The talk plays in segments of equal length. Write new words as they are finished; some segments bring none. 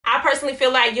personally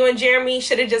feel like you and Jeremy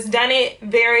should have just done it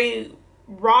very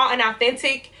raw and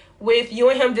authentic, with you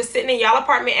and him just sitting in y'all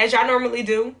apartment as y'all normally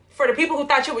do. For the people who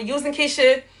thought you were using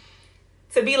Keesha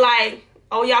to be like,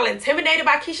 oh, y'all intimidated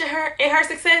by Keesha and her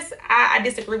success, I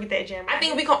disagree with that, Jeremy. I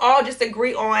think we can all just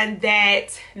agree on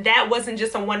that that wasn't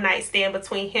just a one-night stand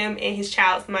between him and his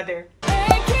child's mother.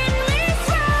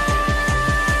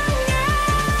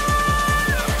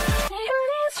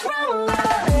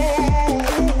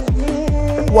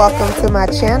 Welcome to my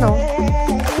channel.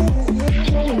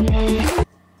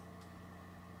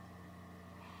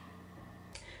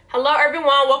 Hello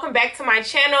everyone, welcome back to my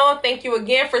channel. Thank you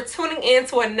again for tuning in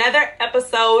to another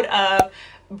episode of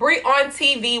Bri on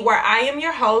TV, where I am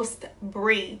your host,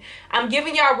 Bri. I'm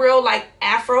giving y'all real like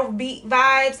Afrobeat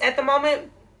vibes at the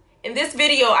moment. In this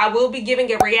video, I will be giving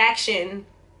a reaction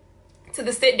to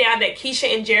the sit down that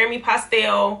Keesha and Jeremy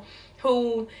Postell,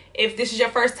 who, if this is your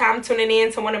first time tuning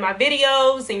in to one of my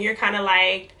videos and you're kind of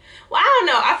like, well, I don't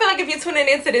know, I feel like if you're tuning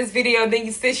into this video,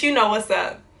 then you know what's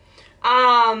up.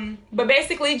 But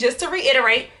basically, just to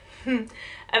reiterate,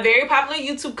 a very popular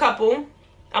YouTube couple,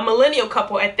 a millennial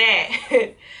couple at that,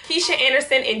 Keesha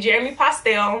Anderson and Jeremy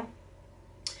Postell,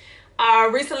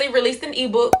 recently released an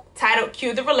ebook titled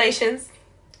Cue the Relations.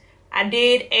 I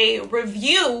did a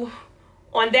review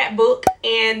on that book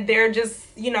and their just,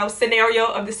 scenario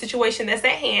of the situation that's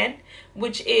at hand,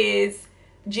 which is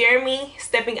Jeremy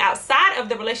stepping outside of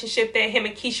the relationship that him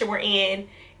and Keesha were in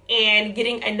and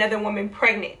getting another woman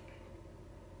pregnant.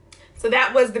 So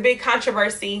that was the big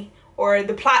controversy, or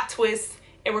the plot twist,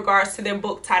 in regards to their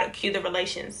book titled Cue the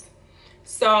Relations.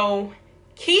 So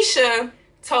Keesha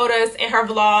told us in her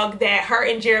vlog that her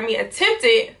and Jeremy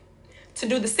attempted to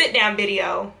do the sit down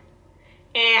video,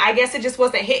 and I guess it just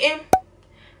wasn't hitting.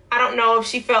 I don't know if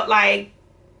she felt like,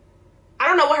 I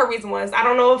don't know what her reason was. I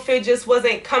don't know if it just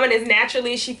wasn't coming as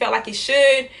naturally as she felt like it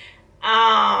should.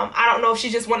 I don't know if she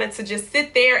just wanted to just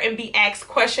sit there and be asked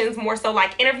questions more so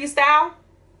like interview style.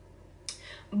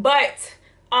 But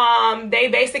they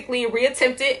basically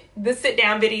reattempted the sit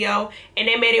down video and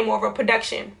they made it more of a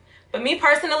production. But me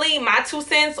personally, my 2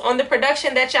 cents on the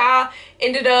production that y'all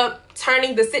ended up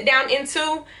turning the sit down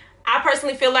into, I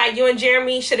personally feel like you and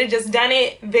Jeremy should have just done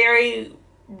it very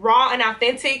raw and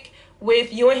authentic,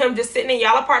 with you and him just sitting in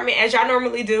y'all apartment as y'all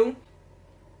normally do,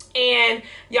 and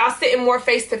y'all sitting more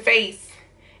face to face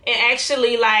and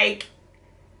actually like,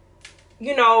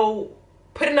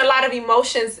 putting a lot of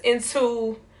emotions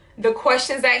into the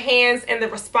questions at hand and the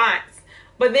response.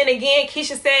 But then again,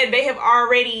 Keesha said they have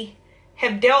already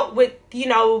dealt with,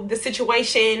 the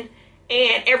situation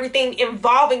and everything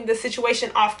involving the situation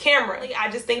off camera.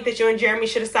 I just think that you and Jeremy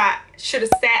should have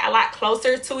sat a lot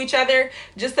closer to each other,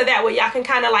 just so that way y'all can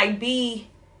kind of like be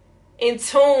in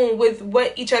tune with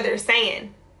what each other is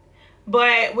saying.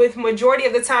 But with majority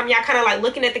of the time, y'all kind of like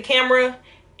looking at the camera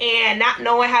and not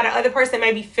knowing how the other person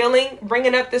may be feeling,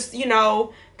 bringing up this,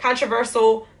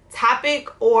 controversial topic,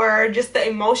 or just the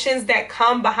emotions that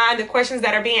come behind the questions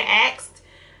that are being asked.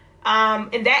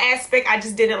 In that aspect, I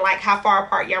just didn't like how far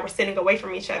apart y'all were sitting away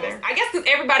from each other. I guess because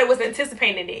everybody was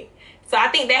anticipating it. So I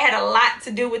think that had a lot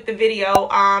to do with the video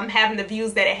having the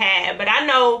views that it had. But I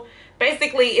know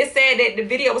basically it said that the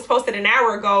video was posted an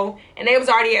hour ago and it was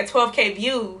already at 12K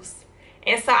views.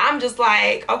 And so I'm just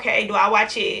like, okay, do I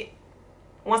watch it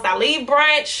once I leave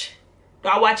brunch? Do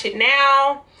I watch it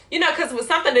now? Because with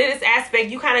something to this aspect,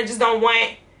 you kind of just don't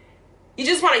want, you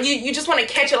just want to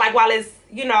catch it like while it's,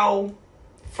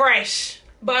 fresh.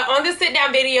 But on the sit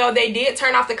down video, they did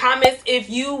turn off the comments. If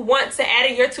you want to add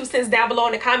in your 2 cents down below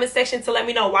in the comment section to let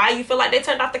me know why you feel like they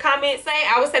turned off the comments,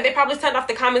 I would say they probably turned off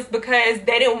the comments because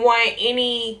they didn't want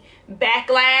any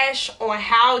backlash on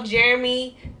how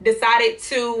Jeremy decided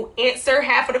to answer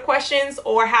half of the questions,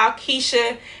 or how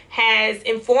Keesha has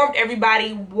informed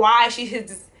everybody why she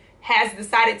has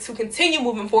decided to continue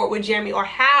moving forward with Jeremy, or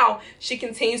how she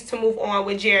continues to move on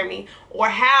with Jeremy, or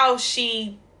how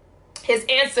she has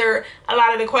answered a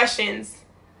lot of the questions.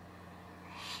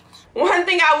 One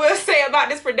thing I will say about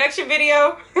this production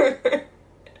video, we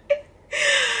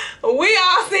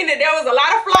all seen that there was a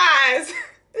lot of flies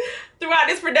throughout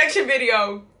this production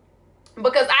video,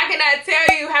 because I cannot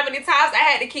tell you how many times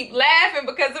I had to keep laughing,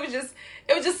 because it was just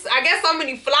I guess so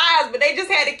many flies, but they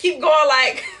just had to keep going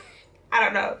like I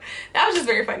don't know. That was just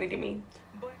very funny to me.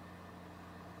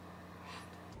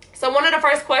 So one of the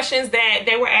first questions that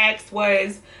they were asked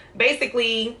was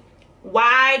basically,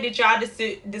 why did y'all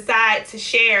decide to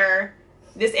share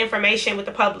this information with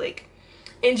the public?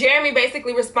 And Jeremy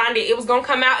basically responded, it was going to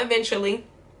come out eventually,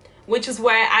 which is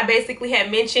what I basically had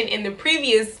mentioned in the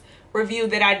previous review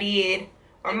that I did,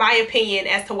 or my opinion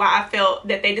as to why I felt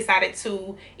that they decided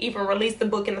to even release the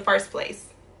book in the first place.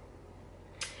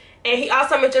 And he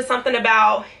also mentioned something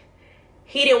about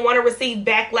he didn't want to receive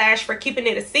backlash for keeping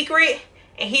it a secret,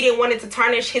 and he didn't want it to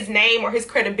tarnish his name or his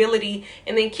credibility.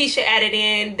 And then Keesha added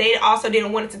in, they also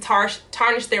didn't want it to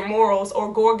tarnish their morals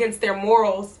or go against their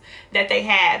morals that they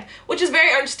have, which is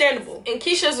very understandable. In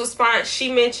Keesha's response,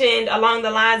 she mentioned along the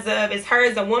lines of, as her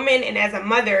as a woman and as a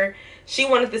mother, she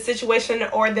wanted the situation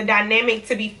or the dynamic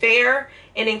to be fair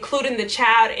and including the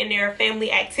child in their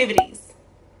family activities.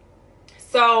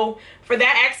 So for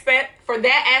that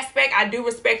aspect, I do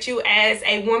respect you as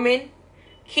a woman,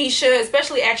 Keesha,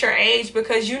 especially at your age,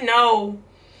 because you know,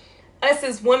 us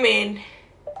as women,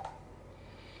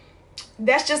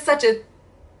 that's just such a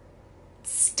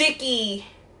sticky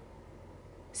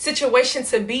situation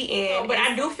to be in. But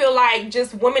I do feel like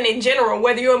just women in general,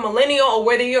 whether you're a millennial or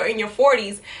whether you're in your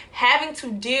 40s, having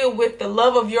to deal with the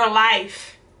love of your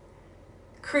life,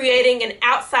 creating an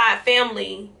outside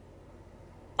family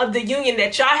of the union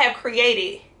that y'all have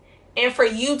created, and for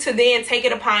you to then take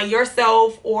it upon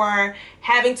yourself or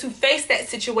having to face that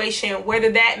situation,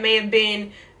 whether that may have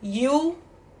been you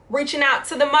reaching out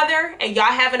to the mother and y'all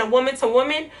having a woman to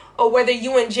woman, or whether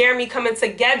you and Jeremy coming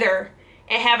together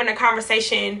and having a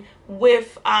conversation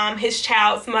with his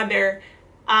child's mother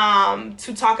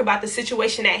to talk about the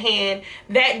situation at hand.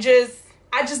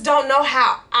 I just don't know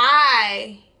how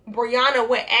Brianna,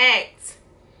 would act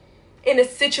in a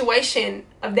situation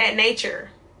of that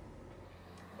nature.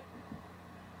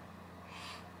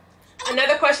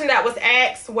 Another question that was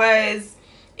asked was,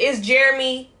 is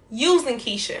Jeremy using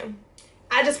Keesha?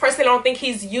 I just personally don't think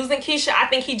he's using Keesha. I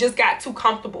think he just got too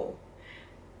comfortable.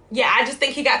 Yeah, I just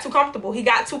think he got too comfortable. He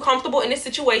got too comfortable in the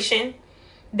situation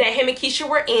that him and Keesha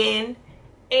were in.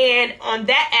 And on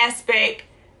that aspect,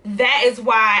 that is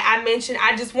why I mentioned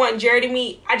I just want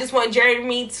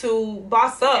Jeremy to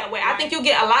boss up. That way, I think you'll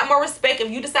get a lot more respect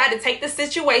if you decide to take the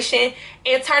situation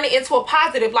and turn it into a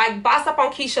positive. Like, boss up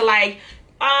on Keesha. Like,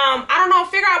 I don't know,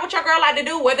 figure out what your girl like to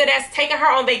do, whether that's taking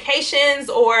her on vacations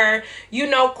or, you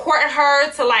know, courting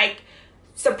her to, like,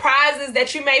 surprises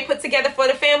that you may put together for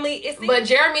the family. But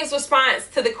Jeremy's response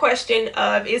to the question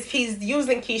of if he's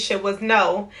using Keesha was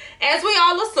no. As we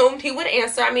all assumed he would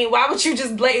answer. I mean, why would you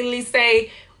just blatantly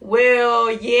say,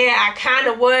 well, yeah, I kind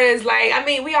of was. Like, I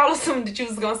mean, we all assumed that you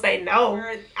was going to say no.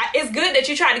 It's good that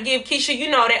you try to give Keesha, you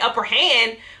know, that upper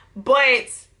hand, but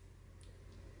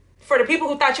for the people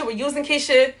who thought you were using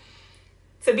Keesha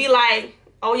to be like,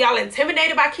 oh, y'all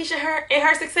intimidated by Keesha and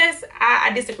her success,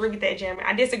 I disagree with that, Jeremy.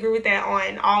 I disagree with that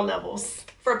on all levels.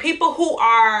 For people who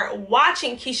are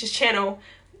watching Keesha's channel,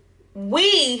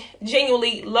 we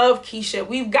genuinely love Keesha.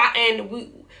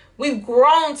 We've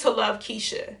grown to love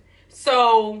Keesha.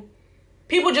 So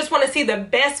people just want to see the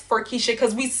best for Keesha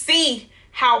because we see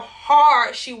how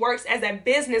hard she works as a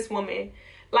businesswoman.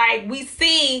 Like, we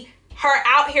see her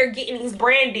out here getting these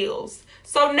brand deals.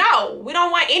 So no, we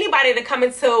don't want anybody to come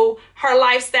into her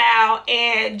lifestyle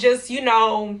and just, you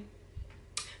know,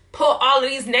 put all of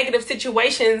these negative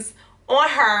situations on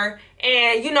her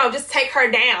and, you know, just take her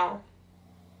down.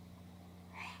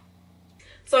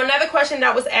 So another question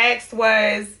that was asked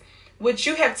was, would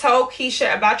you have told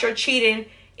Keesha about your cheating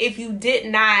if you did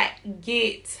not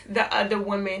get the other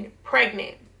woman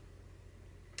pregnant?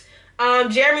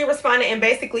 Jeremy responded and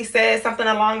basically said something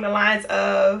along the lines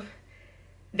of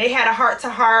they had a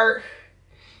heart-to-heart,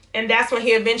 and that's when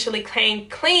he eventually came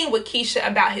clean with Keesha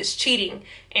about his cheating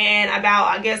and about,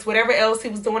 I guess, whatever else he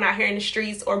was doing out here in the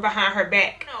streets or behind her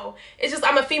back. No, it's just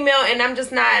I'm a female and I'm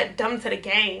just not dumb to the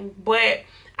game. But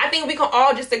I think we can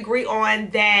all just agree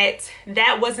on that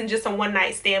that wasn't just a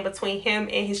one-night stand between him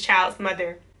and his child's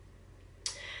mother.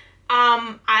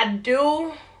 I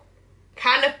do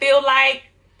kind of feel like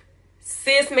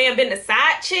sis may have been the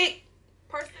side chick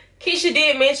person. Keesha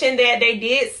did mention that they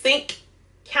did seek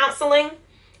counseling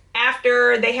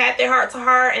after they had their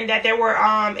heart-to-heart, and that they were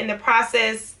in the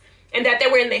process, and that they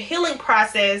were in the healing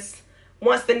process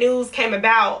once the news came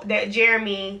about that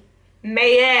Jeremy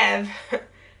may have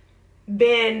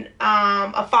been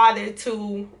a father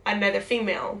to another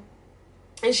female.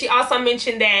 And she also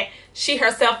mentioned that she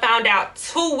herself found out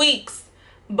 2 weeks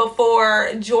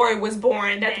before Jory was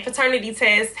born that the paternity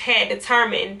test had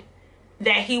determined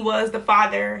that he was the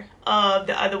father of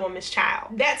the other woman's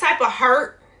child. That type of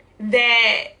hurt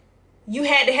that you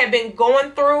had to have been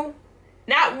going through,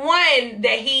 not one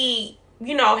that he,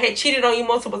 you know, had cheated on you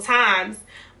multiple times,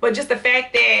 but just the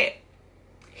fact that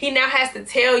he now has to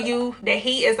tell you that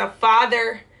he is a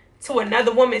father to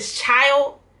another woman's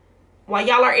child while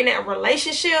y'all are in that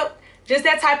relationship, just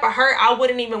that type of hurt I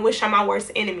wouldn't even wish on my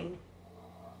worst enemy.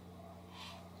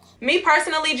 Me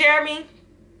personally, Jeremy,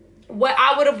 what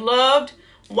I would have loved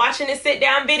watching this sit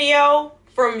down video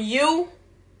from you,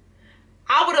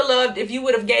 I would have loved if you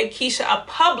would have gave Keesha a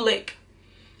public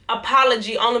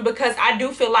apology, only because I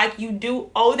do feel like you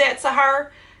do owe that to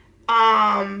her,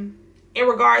 in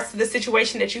regards to the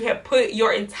situation that you have put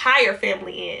your entire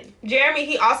family in. Jeremy,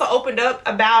 he also opened up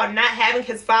about not having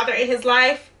his father in his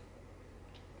life,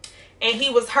 and he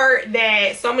was hurt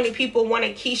that so many people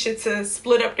wanted Keesha to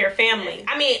split up their family.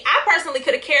 I mean, I personally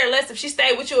could have cared less if she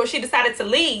stayed with you or she decided to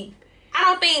leave. I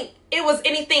don't think it was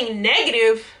anything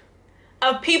negative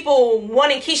of people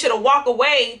wanting Keesha to walk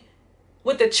away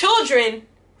with the children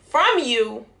from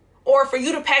you, or for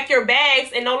you to pack your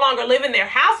bags and no longer live in their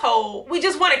household. We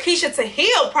just wanted Keesha to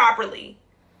heal properly.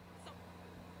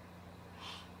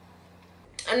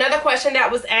 Another question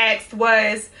that was asked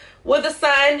was, will the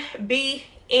son be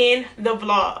in the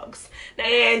vlogs?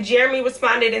 And Jeremy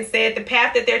responded and said the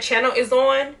path that their channel is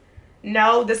on,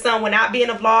 no, the son will not be in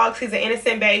the vlogs. He's an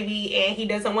innocent baby, and he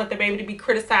doesn't want the baby to be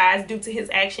criticized due to his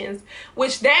actions,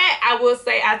 which that I will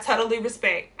say I totally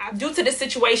respect. Due to the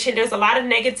situation, there's a lot of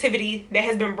negativity that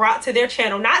has been brought to their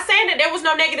channel. Not saying that there was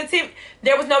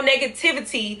no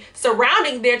negativity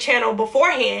surrounding their channel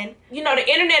beforehand. You know, the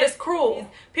internet is cruel.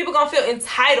 People gonna feel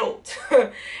entitled,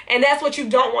 and that's what you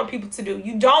don't want people to do.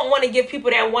 You don't want to give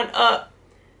people that one up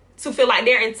to feel like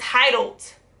they're entitled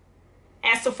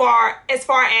as far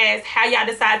as how y'all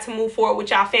decide to move forward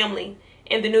with y'all family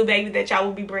and the new baby that y'all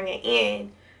will be bringing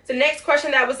in. The next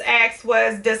question that was asked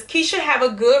was, does Keesha have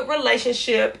a good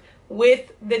relationship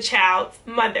with the child's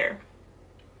mother?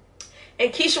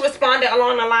 And Keesha responded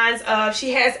along the lines of,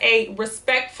 she has a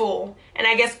respectful and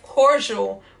I guess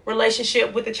cordial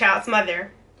relationship with the child's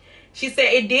mother. She said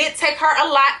it did take her a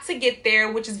lot to get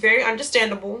there, which is very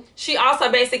understandable. She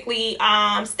also basically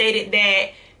stated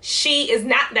that she is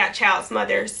not that child's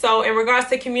mother. So in regards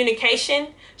to communication,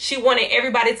 she wanted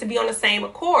everybody to be on the same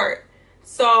accord.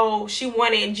 So she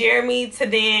wanted Jeremy to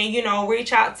then, you know,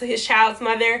 reach out to his child's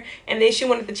mother. And then she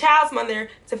wanted the child's mother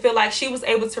to feel like she was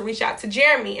able to reach out to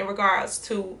Jeremy in regards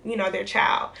to, you know, their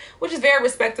child, which is very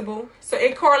respectable. So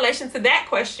in correlation to that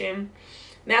question,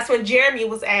 that's when Jeremy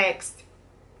was asked,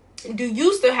 do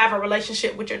you still have a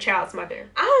relationship with your child's mother?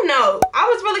 I don't know. I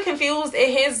was really confused in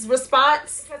his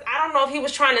response, because I don't know if he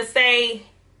was trying to say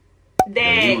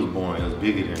that he was born, it was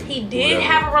bigger than he did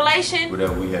have a relation,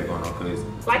 whatever we had going on,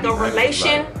 cause like a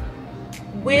relation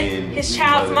with his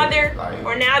child's mother, like,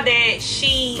 or now that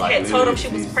she had told him she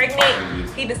was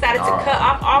pregnant, he decided to cut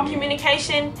off all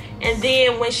communication. And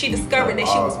then when she discovered that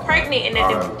she was pregnant and that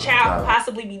the child could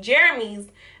possibly be Jeremy's,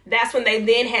 that's when they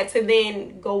then had to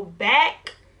then go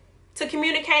back to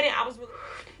communicating. I was really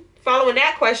following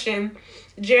that question.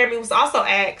 Jeremy was also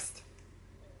asked,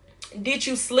 did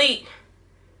you sleep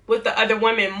with the other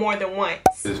women more than once?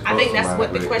 I think that's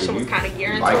what the question was kind of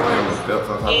gearing towards.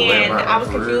 And I was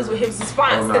confused with his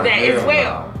response to that as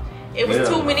well. It was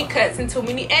too many cuts and too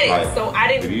many edits, so I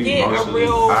didn't get a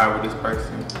real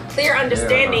clear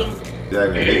understanding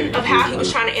of how he was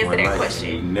trying to answer that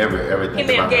question. He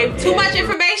may have gave too much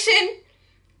information,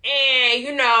 and,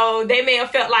 you know, they may have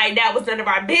felt like that was none of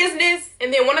our business.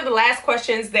 And then one of the last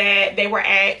questions that they were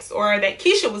asked, or that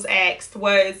Keesha was asked,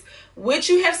 was, would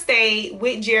you have stayed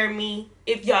with Jeremy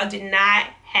if y'all did not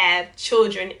have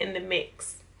children in the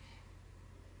mix?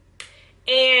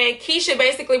 And Keesha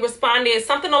basically responded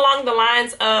something along the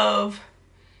lines of,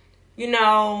 you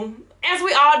know, as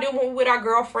we all do when we're with our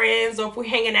girlfriends or if we're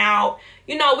hanging out,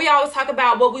 you know, we always talk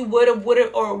about what we would have,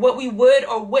 or what we would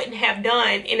or wouldn't have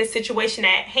done in a situation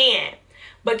at hand.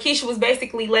 But Keesha was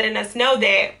basically letting us know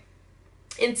that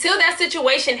until that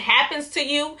situation happens to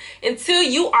you, until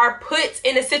you are put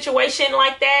in a situation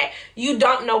like that, you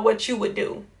don't know what you would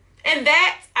do. And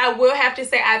that, I will have to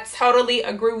say, I totally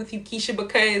agree with you, Keesha,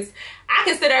 because I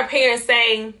can sit up here and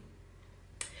say,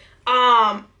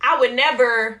 I would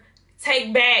never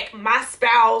take back my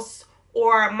spouse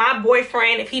or my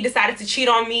boyfriend if he decided to cheat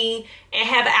on me and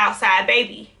have an outside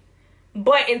baby.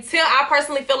 But until I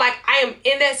personally feel like I am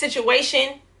in that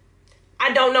situation,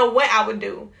 I don't know what I would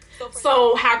do.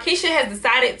 So how Keesha has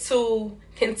decided to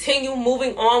continue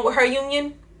moving on with her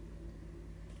union,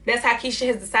 that's how Keesha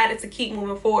has decided to keep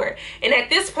moving forward. And at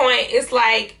this point, it's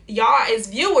like, y'all as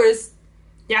viewers,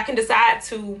 y'all can decide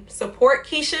to support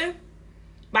Keesha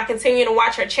by continuing to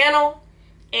watch her channel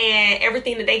and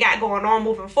everything that they got going on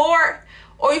moving forward.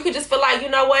 Or you could just feel like, you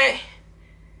know what,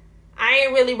 I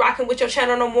ain't really rocking with your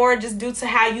channel no more, just due to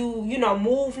how you know,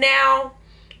 move now.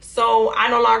 so I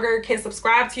no longer can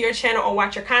subscribe to your channel or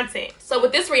watch your content. So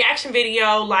with this reaction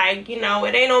video, like, you know,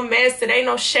 it ain't no mess, it ain't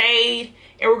no shade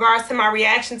in regards to my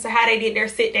reaction to how they did their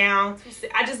sit down.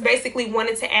 I just basically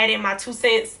wanted to add in my 2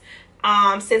 cents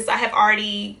since I have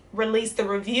already released the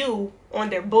review on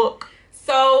their book.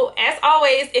 So as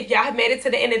always, if y'all have made it to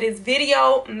the end of this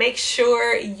video, make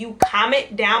sure you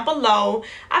comment down below.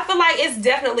 I feel like it's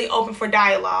definitely open for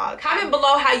dialogue. Comment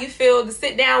below how you feel the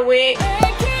sit down went.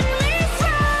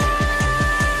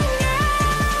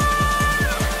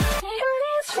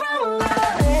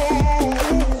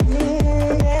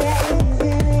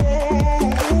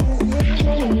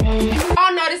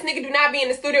 Oh no, this nigga do not be in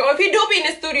the studio. Or if he do be in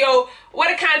the studio,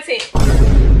 what a content.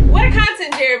 What a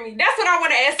content, Jeremy. That's what I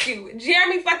want to ask you.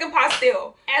 Jeremy fucking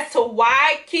Postell. As to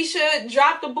why Keesha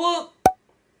dropped the book,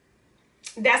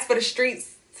 that's for the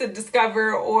streets to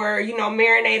discover or, you know,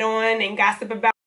 marinate on and gossip about.